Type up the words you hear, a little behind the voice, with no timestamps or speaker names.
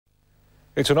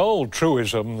It's an old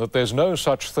truism that there's no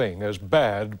such thing as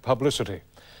bad publicity.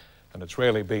 And it's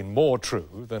rarely been more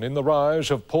true than in the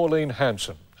rise of Pauline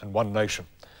Hanson and One Nation.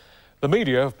 The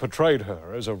media have portrayed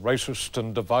her as a racist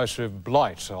and divisive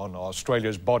blight on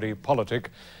Australia's body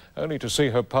politic, only to see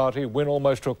her party win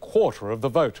almost a quarter of the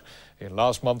vote in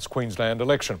last month's Queensland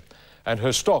election, and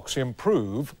her stocks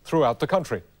improve throughout the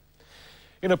country.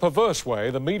 In a perverse way,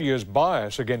 the media's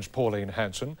bias against Pauline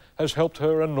Hanson has helped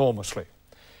her enormously.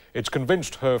 It's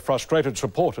convinced her frustrated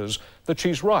supporters that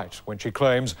she's right when she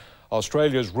claims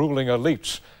Australia's ruling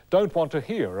elites don't want to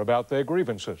hear about their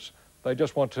grievances. They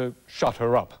just want to shut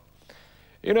her up.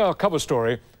 In our cover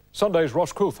story, Sunday's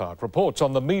Ross Coulthart reports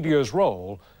on the media's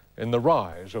role in the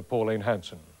rise of Pauline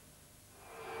Hanson.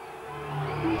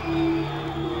 I've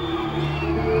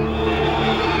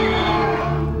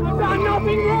done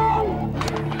nothing wrong!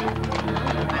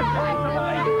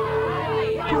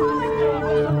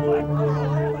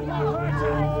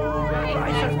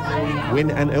 When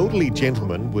an elderly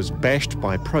gentleman was bashed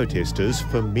by protesters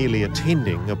for merely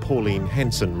attending a Pauline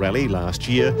Hanson rally last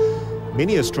year,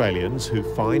 many Australians who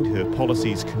find her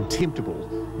policies contemptible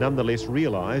nonetheless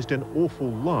realised an awful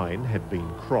line had been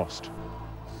crossed.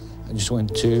 I just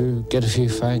went to get a few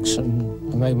facts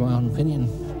and I made my own opinion.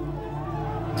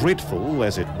 Dreadful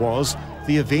as it was,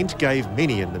 the event gave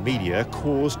many in the media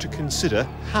cause to consider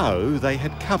how they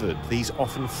had covered these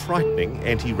often frightening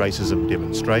anti-racism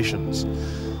demonstrations.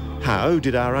 How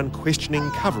did our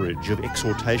unquestioning coverage of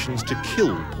exhortations to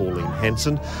kill Pauline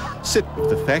Hanson sit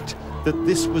with the fact that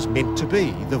this was meant to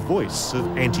be the voice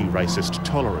of anti-racist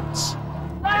tolerance?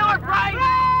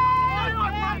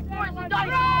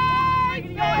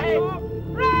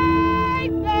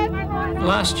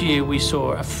 Last year we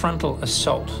saw a frontal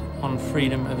assault on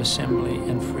freedom of assembly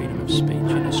and freedom of speech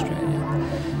in Australia.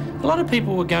 A lot of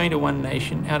people were going to One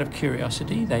Nation out of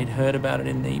curiosity. They'd heard about it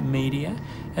in the media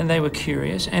and they were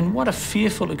curious, and what a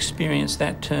fearful experience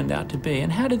that turned out to be.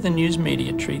 And how did the news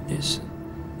media treat this?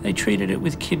 They treated it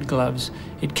with kid gloves.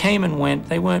 It came and went.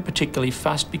 They weren't particularly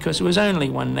fussed because it was only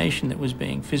One Nation that was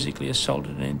being physically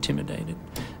assaulted and intimidated.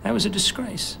 That was a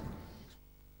disgrace.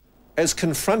 As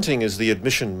confronting as the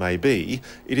admission may be,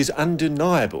 it is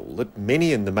undeniable that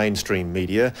many in the mainstream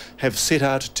media have set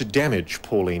out to damage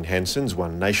Pauline Hanson's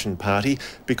One Nation party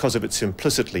because of its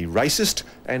implicitly racist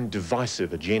and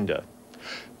divisive agenda.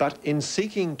 But in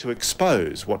seeking to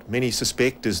expose what many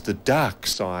suspect is the dark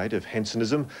side of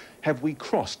Hansonism, have we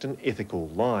crossed an ethical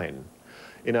line?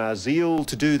 In our zeal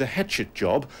to do the hatchet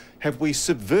job, have we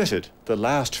subverted the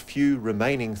last few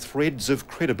remaining threads of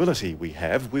credibility we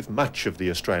have with much of the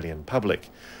Australian public?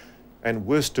 And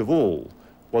worst of all,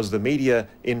 was the media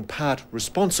in part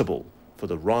responsible for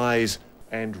the rise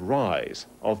and rise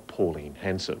of Pauline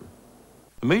Hanson?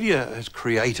 The media has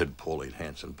created Pauline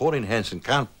Hanson. Pauline Hanson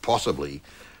can't possibly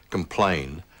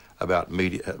complain about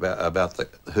media,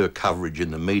 her coverage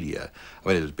in the media. I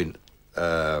mean, it has been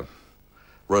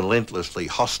relentlessly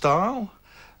hostile.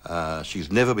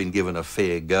 She's never been given a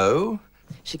fair go.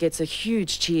 She gets a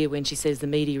huge cheer when she says the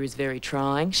media is very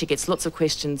trying. She gets lots of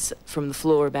questions from the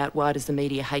floor about why does the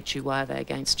media hate you, why are they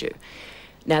against you?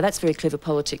 Now, that's very clever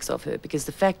politics of her, because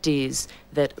the fact is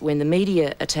that when the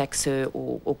media attacks her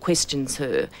or questions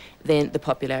her, then the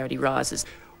popularity rises.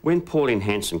 When Pauline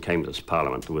Hanson came to this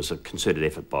parliament, there was a concerted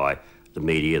effort by the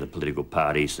media, the political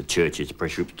parties, the churches, the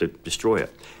press groups to destroy her.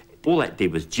 All that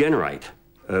did was generate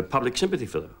public sympathy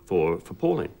for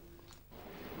Pauline.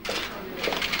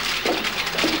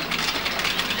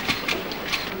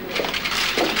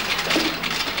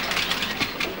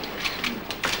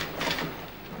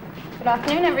 Good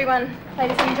afternoon, everyone.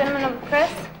 Ladies and gentlemen of the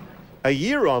press. A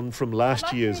year on from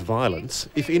last year's violence,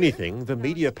 if anything, the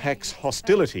media pack's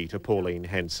hostility to Pauline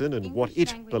Hanson and what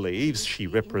it believes she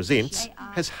represents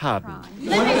has hardened.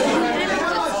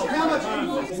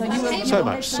 So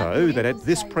much so that at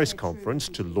this press conference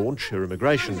to launch her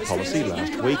immigration policy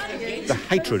last week, the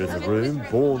hatred in the room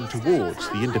borne towards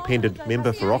the independent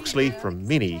member for Oxley from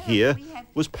many here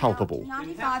was palpable.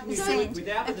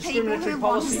 95% of people who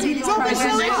want to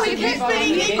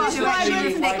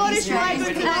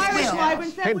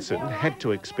Hanson had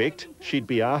to expect she'd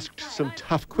be asked some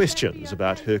tough questions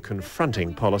about her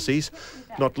confronting policies,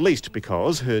 not least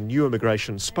because her new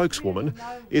immigration spokeswoman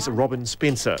is Robin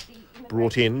Spencer.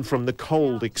 brought in from the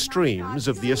cold extremes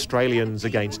of the Australians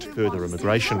Against Further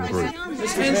Immigration group.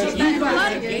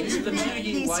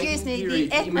 Excuse me, the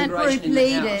ethnic group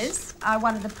leaders are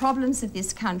one of the problems of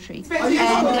this country. And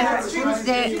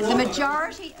the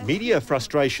majority... Media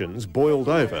frustrations boiled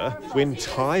over when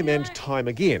time and time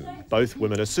again both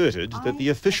women asserted that the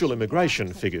official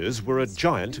immigration figures were a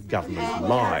giant government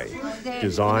lie,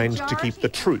 designed to keep the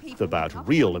truth about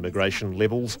real immigration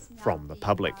levels from the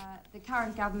public. The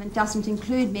current government doesn't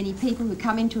include many people who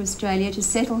come into Australia to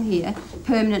settle here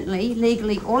permanently,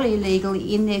 legally or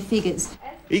illegally, in their figures.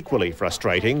 Equally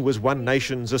frustrating was One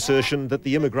Nation's assertion that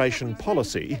the immigration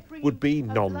policy would be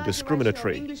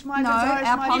non-discriminatory. No,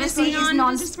 our policy is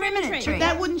non-discriminatory.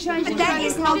 That wouldn't change. But that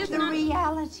is not the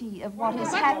reality of what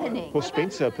is happening. For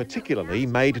Spencer particularly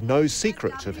made no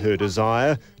secret of her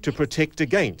desire to protect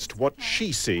against what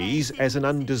she sees as an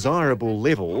undesirable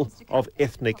level of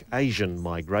ethnic Asian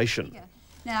migration.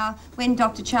 Now, when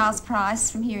Dr. Charles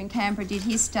Price from here in Canberra did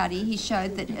his study, he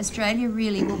showed that Australia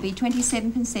really will be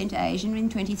 27% Asian in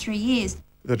 23 years.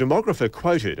 The demographer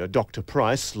quoted a Dr.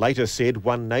 Price later said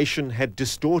One Nation had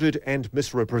distorted and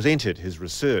misrepresented his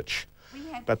research.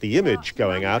 But the image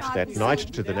going out that night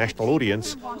to the national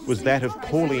audience was that of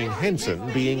Pauline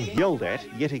Hanson being yelled at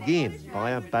yet again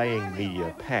by a baying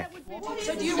media pack.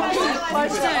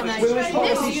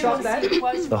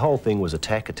 The whole thing was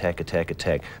attack, attack, attack,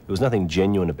 attack. There was nothing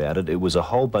genuine about it. It was a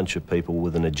whole bunch of people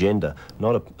with an agenda,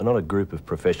 not a group of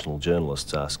professional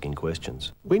journalists asking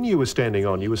questions. When you were standing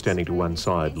to one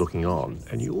side looking on,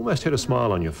 and you almost had a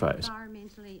smile on your face.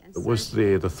 Was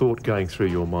there the thought going through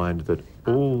your mind that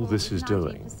all this is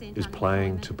doing is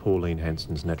playing to Pauline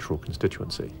Hanson's natural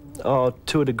constituency? Oh,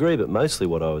 to a degree, but mostly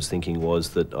what I was thinking was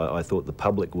that I thought the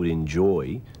public would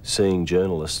enjoy seeing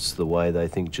journalists the way they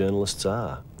think journalists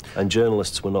are. And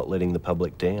journalists were not letting the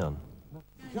public down.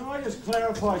 Can I just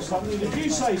clarify something? Did you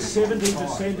say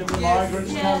 70% of the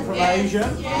migrants come from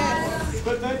Asia? Yes.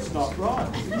 But that's not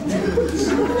right.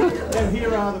 And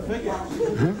here are the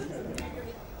figures.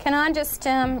 Can I just,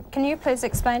 can you please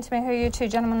explain to me who you two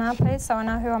gentlemen are, please, so I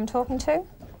know who I'm talking to?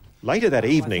 Later that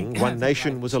evening, One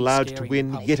Nation was allowed to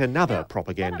win yet another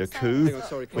propaganda coup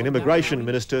when Immigration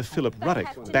Minister Philip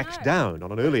Ruddock backed down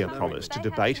on an earlier promise to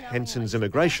debate Hanson's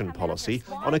immigration policy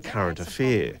on a current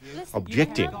affair,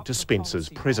 objecting to Spencer's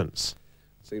presence.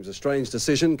 Seems a strange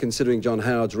decision considering John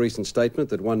Howard's recent statement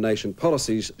that One Nation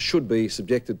policies should be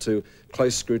subjected to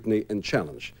close scrutiny and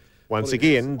challenge. Once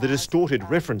again, the distorted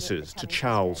references to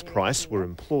Charles Price were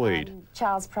employed.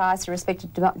 Charles Price, a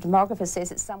respected demographer,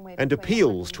 says it's somewhere... And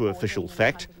appeals to official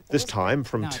fact, this time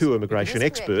from two immigration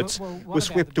experts, were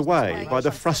swept away by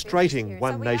the frustrating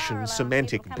One Nation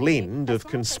semantic blend of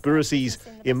conspiracies,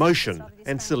 emotion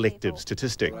and selective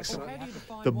statistics.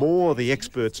 The more the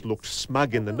experts looked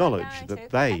smug in the knowledge that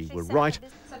they were right,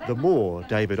 the more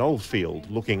David Oldfield,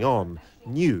 looking on,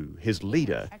 knew his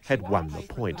leader had won the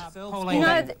point.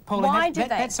 Pauline,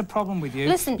 that's the problem with you.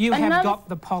 Listen, you have got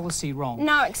the policy wrong.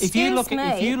 No, excuse me,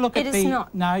 if you look at it is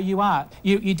not. No, you are.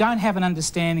 You don't have an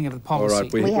understanding of the policy. All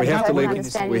right, we have to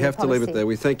leave it there.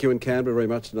 We thank you in Canberra very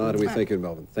much tonight, and we thank you in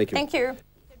Melbourne. Thank you. Thank you.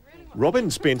 Robin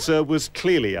Spencer was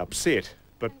clearly upset,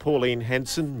 but Pauline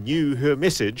Hanson knew her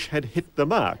message had hit the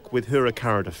mark with her A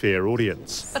Current Affair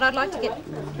audience. But I'd like to get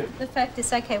the fact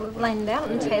is, OK, we've laid it out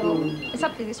on the table. It's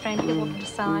up to the Australian people to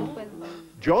decide whether...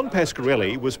 John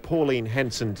Pasquarelli was Pauline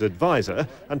Hanson's advisor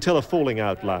until a falling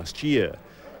out last year.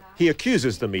 He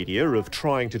accuses the media of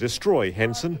trying to destroy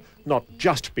Hanson, not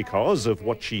just because of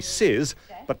what she says,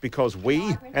 but because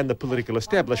we and the political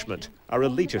establishment are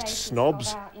elitist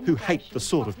snobs who hate the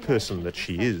sort of person that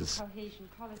she is.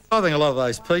 I think a lot of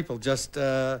those people just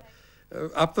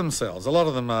up themselves. A lot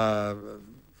of them are,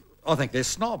 I think they're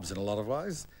snobs in a lot of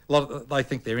ways. They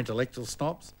think they're intellectual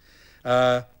snobs.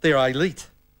 They're elite.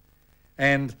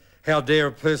 And how dare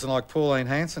a person like Pauline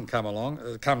Hanson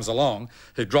comes along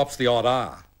who drops the odd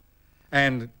R.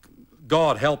 And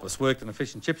God help us, worked in a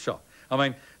fish and chip shop. I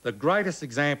mean, the greatest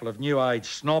example of new age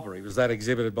snobbery was that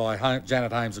exhibited by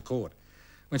Janet Holmes à Court,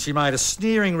 when she made a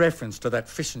sneering reference to that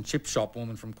fish and chip shop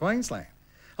woman from Queensland.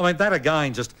 I mean, that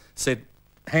again just set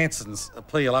Hanson's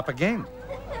appeal up again.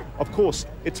 Of course,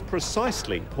 it's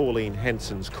precisely Pauline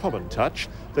Hanson's common touch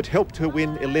that helped her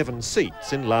win 11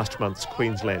 seats in last month's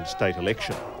Queensland state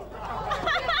election.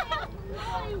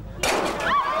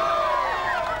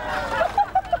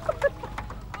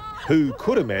 Who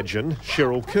could imagine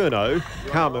Cheryl Curnow,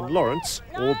 Carmen Lawrence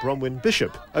or Bronwyn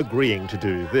Bishop agreeing to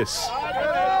do this?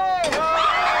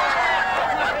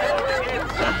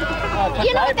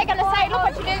 You know what they're going to say, look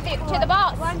what you do to the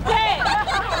boss. Yeah.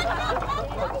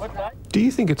 Do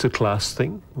you think it's a class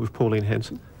thing with Pauline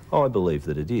Hanson? Oh, I believe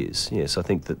that it is, yes. I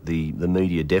think that the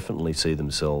media definitely see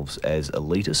themselves as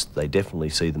elitist. They definitely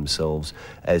see themselves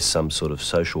as some sort of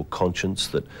social conscience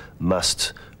that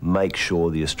must make sure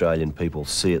the Australian people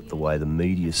see it the way the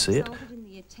media see it.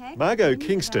 Margot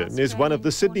Kingston is one of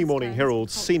the Sydney Morning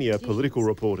Herald's senior political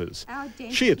reporters.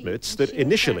 She admits that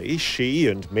initially she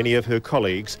and many of her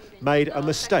colleagues made a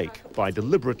mistake by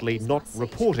deliberately not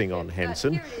reporting on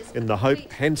Hanson in the hope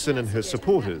Hanson and her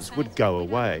supporters would go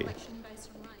away.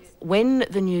 When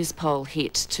the news poll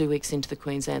hit 2 weeks into the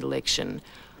Queensland election,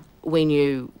 we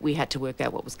knew we had to work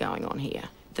out what was going on here,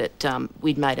 that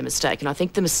we'd made a mistake. And I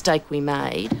think the mistake we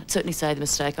made, I'd certainly say the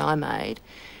mistake I made,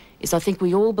 is I think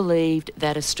we all believed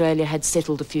that Australia had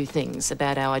settled a few things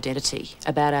about our identity,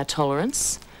 about our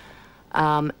tolerance,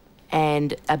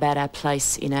 and about our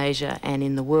place in Asia and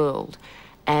in the world.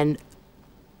 And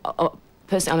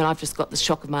personally, I mean, I've just got the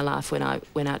shock of my life when I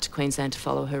went out to Queensland to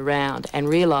follow her around and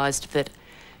realised that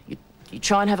you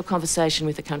try and have a conversation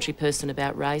with a country person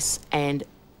about race, and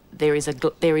there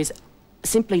is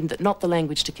simply not the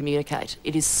language to communicate.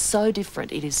 It is so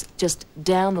different. It is just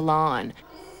down the line.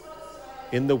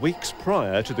 In the weeks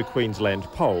prior to the Queensland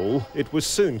poll, it was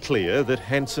soon clear that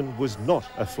Hanson was not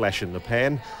a flash in the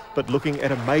pan, but looking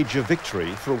at a major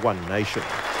victory for One Nation.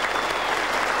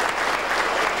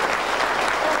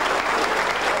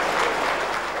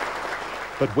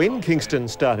 But when Kingston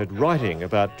started writing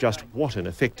about just what an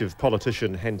effective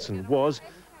politician Hanson was,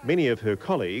 many of her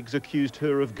colleagues accused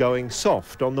her of going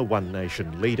soft on the One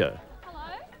Nation leader.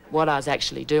 What I was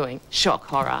actually doing, shock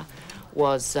horror,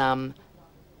 was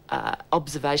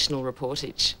observational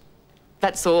reportage.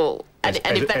 That's all. As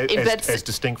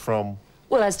distinct from?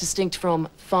 Well, as distinct from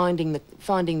finding the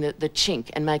chink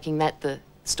and making that the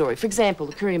story. For example,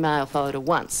 the Courier-Mail followed her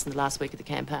once in the last week of the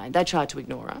campaign. They tried to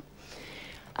ignore her.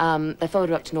 They followed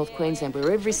her up to North Queensland,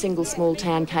 where every single small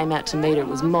town came out to meet her. It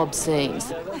was mob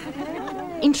scenes.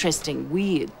 Interesting,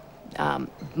 weird,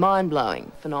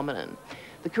 mind-blowing phenomenon.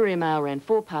 The Courier-Mail ran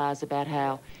 4 pages about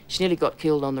how she nearly got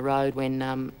killed on the road when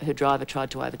her driver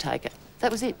tried to overtake her.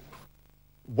 That was it.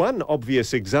 One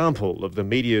obvious example of the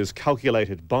media's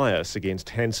calculated bias against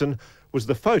Hanson was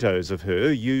the photos of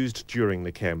her used during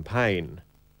the campaign.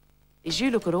 As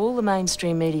you look at all the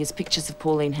mainstream media's pictures of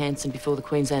Pauline Hanson before the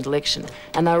Queensland election,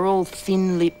 and they were all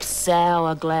thin-lipped,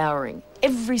 sour, glowering,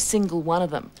 every single one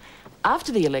of them.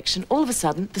 After the election, all of a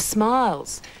sudden, the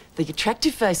smiles, the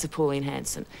attractive face of Pauline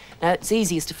Hanson. Now, it's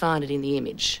easiest to find it in the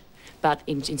image, but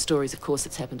in stories, of course,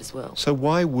 it's happened as well. So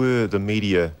why were the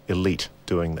media elite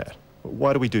doing that?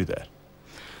 Why do we do that?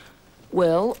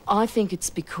 Well, I think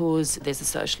it's because there's a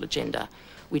social agenda,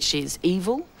 which is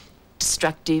evil,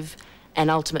 destructive, and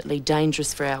ultimately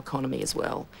dangerous for our economy as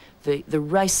well. The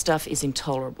race stuff is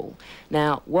intolerable.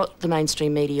 Now, what the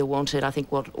mainstream media wanted, I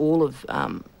think what all of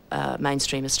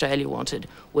mainstream Australia wanted,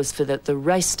 was for the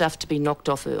race stuff to be knocked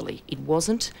off early. It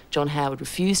wasn't. John Howard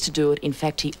refused to do it. In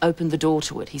fact, he opened the door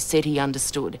to it. He said he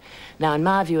understood. Now, in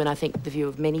my view, and I think the view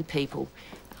of many people,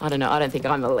 I don't know, I don't think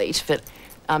I'm elite, but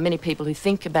many people who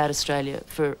think about Australia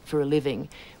for a living,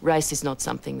 race is not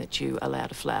something that you allow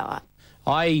to flower.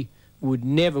 I would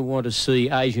never want to see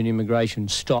Asian immigration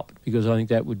stopped, because I think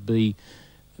that would be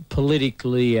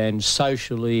politically and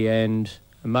socially and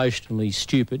emotionally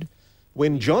stupid.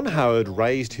 When John Howard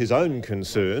raised his own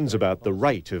concerns about the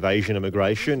rate of Asian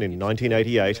immigration in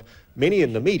 1988, many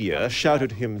in the media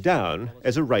shouted him down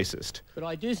as a racist. But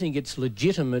I do think it's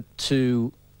legitimate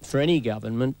for any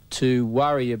government to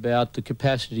worry about the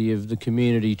capacity of the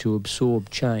community to absorb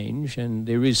change, and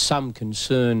there is some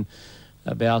concern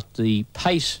about the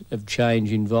pace of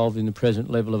change involved in the present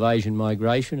level of Asian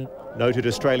migration. Noted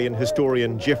Australian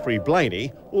historian Geoffrey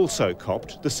Blaney also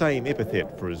copped the same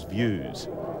epithet for his views.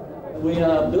 We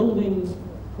are building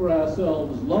for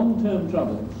ourselves long-term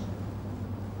troubles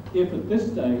if at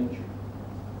this stage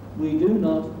we do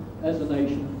not, as a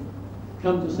nation,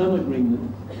 come to some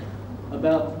agreement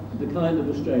about the kind of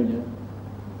Australia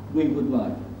we would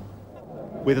like.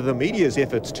 Whether the media's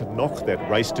efforts to knock that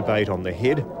race debate on the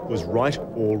head was right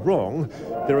or wrong,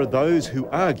 there are those who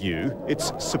argue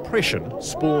its suppression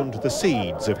spawned the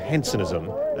seeds of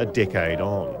Hansonism a decade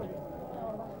on.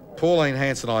 Pauline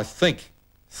Hanson, I think,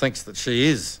 thinks that she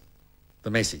is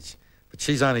the message, but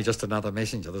she's only just another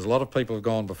messenger. There's a lot of people who've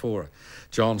gone before her.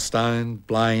 John Stone,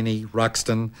 Blaney,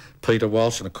 Ruxton, Peter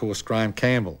Walsh, and of course Graham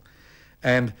Campbell.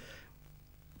 And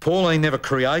Pauline never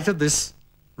created this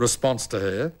response to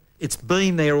her. It's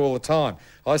been there all the time.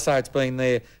 I say it's been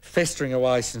there festering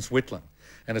away since Whitlam,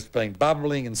 and it's been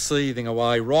bubbling and seething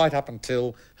away right up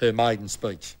until her maiden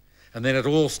speech. And then it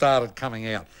all started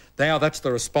coming out. Now that's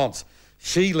the response.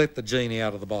 She let the genie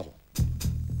out of the bottle.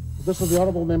 This is the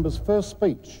Honourable Member's first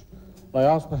speech. I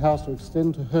ask the House to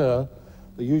extend to her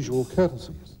the usual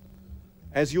courtesies.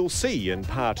 As you'll see in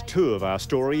part 2 of our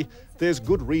story, there's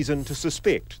good reason to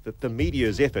suspect that the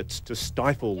media's efforts to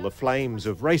stifle the flames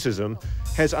of racism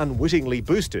has unwittingly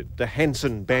boosted the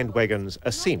Hanson bandwagon's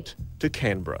ascent to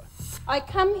Canberra. I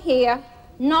come here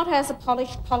not as a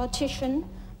polished politician,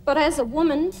 but as a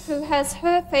woman who has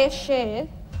her fair share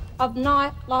of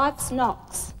life's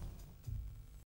knocks.